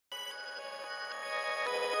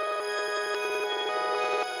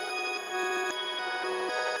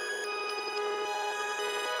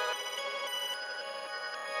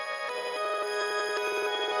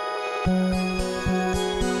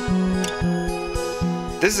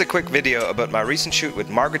This is a quick video about my recent shoot with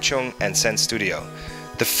Margaret Chung and Sense Studio,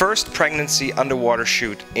 the first pregnancy underwater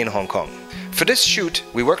shoot in Hong Kong. For this shoot,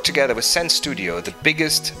 we worked together with Sense Studio, the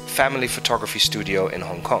biggest family photography studio in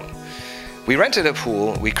Hong Kong. We rented a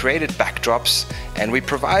pool, we created backdrops, and we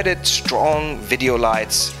provided strong video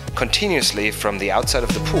lights continuously from the outside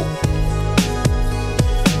of the pool.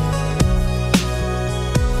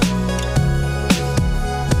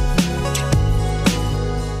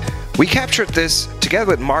 We captured this together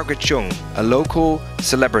with Margaret Chung, a local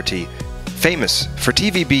celebrity, famous for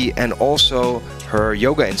TVB and also her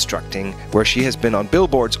yoga instructing, where she has been on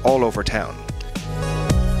billboards all over town.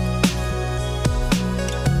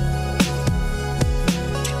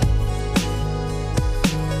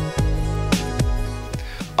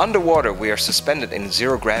 Underwater, we are suspended in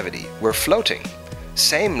zero gravity. We're floating,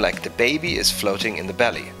 same like the baby is floating in the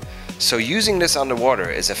belly. So using this underwater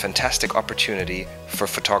is a fantastic opportunity for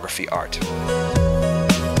photography art.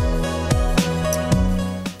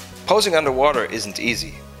 Posing underwater isn't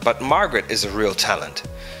easy, but Margaret is a real talent.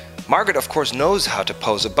 Margaret of course knows how to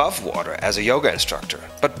pose above water as a yoga instructor,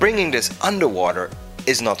 but bringing this underwater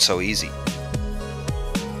is not so easy.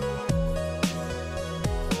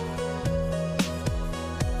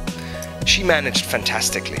 She managed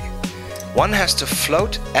fantastically. One has to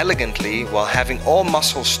float elegantly while having all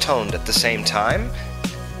muscles toned at the same time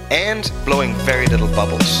and blowing very little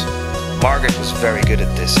bubbles. Margaret was very good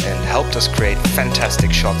at this and helped us create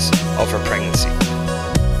fantastic shots of her pregnancy.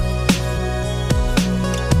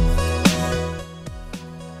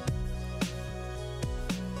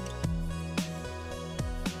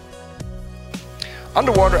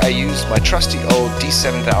 Underwater I used my trusty old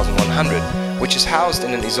D7100, which is housed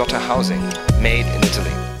in an Isotta housing made in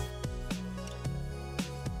Italy.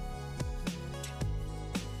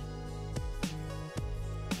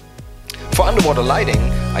 For underwater lighting,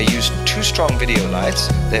 I used two strong video lights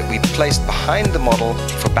that we placed behind the model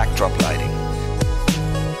for backdrop lighting.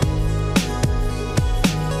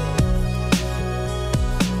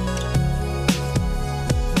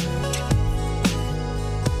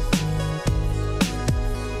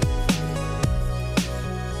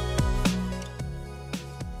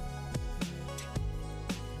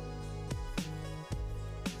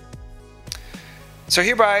 So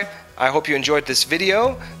hereby, I hope you enjoyed this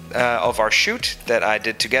video of our shoot that I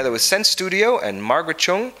did together with Sense Studio and Margaret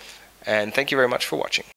Chung, and thank you very much for watching.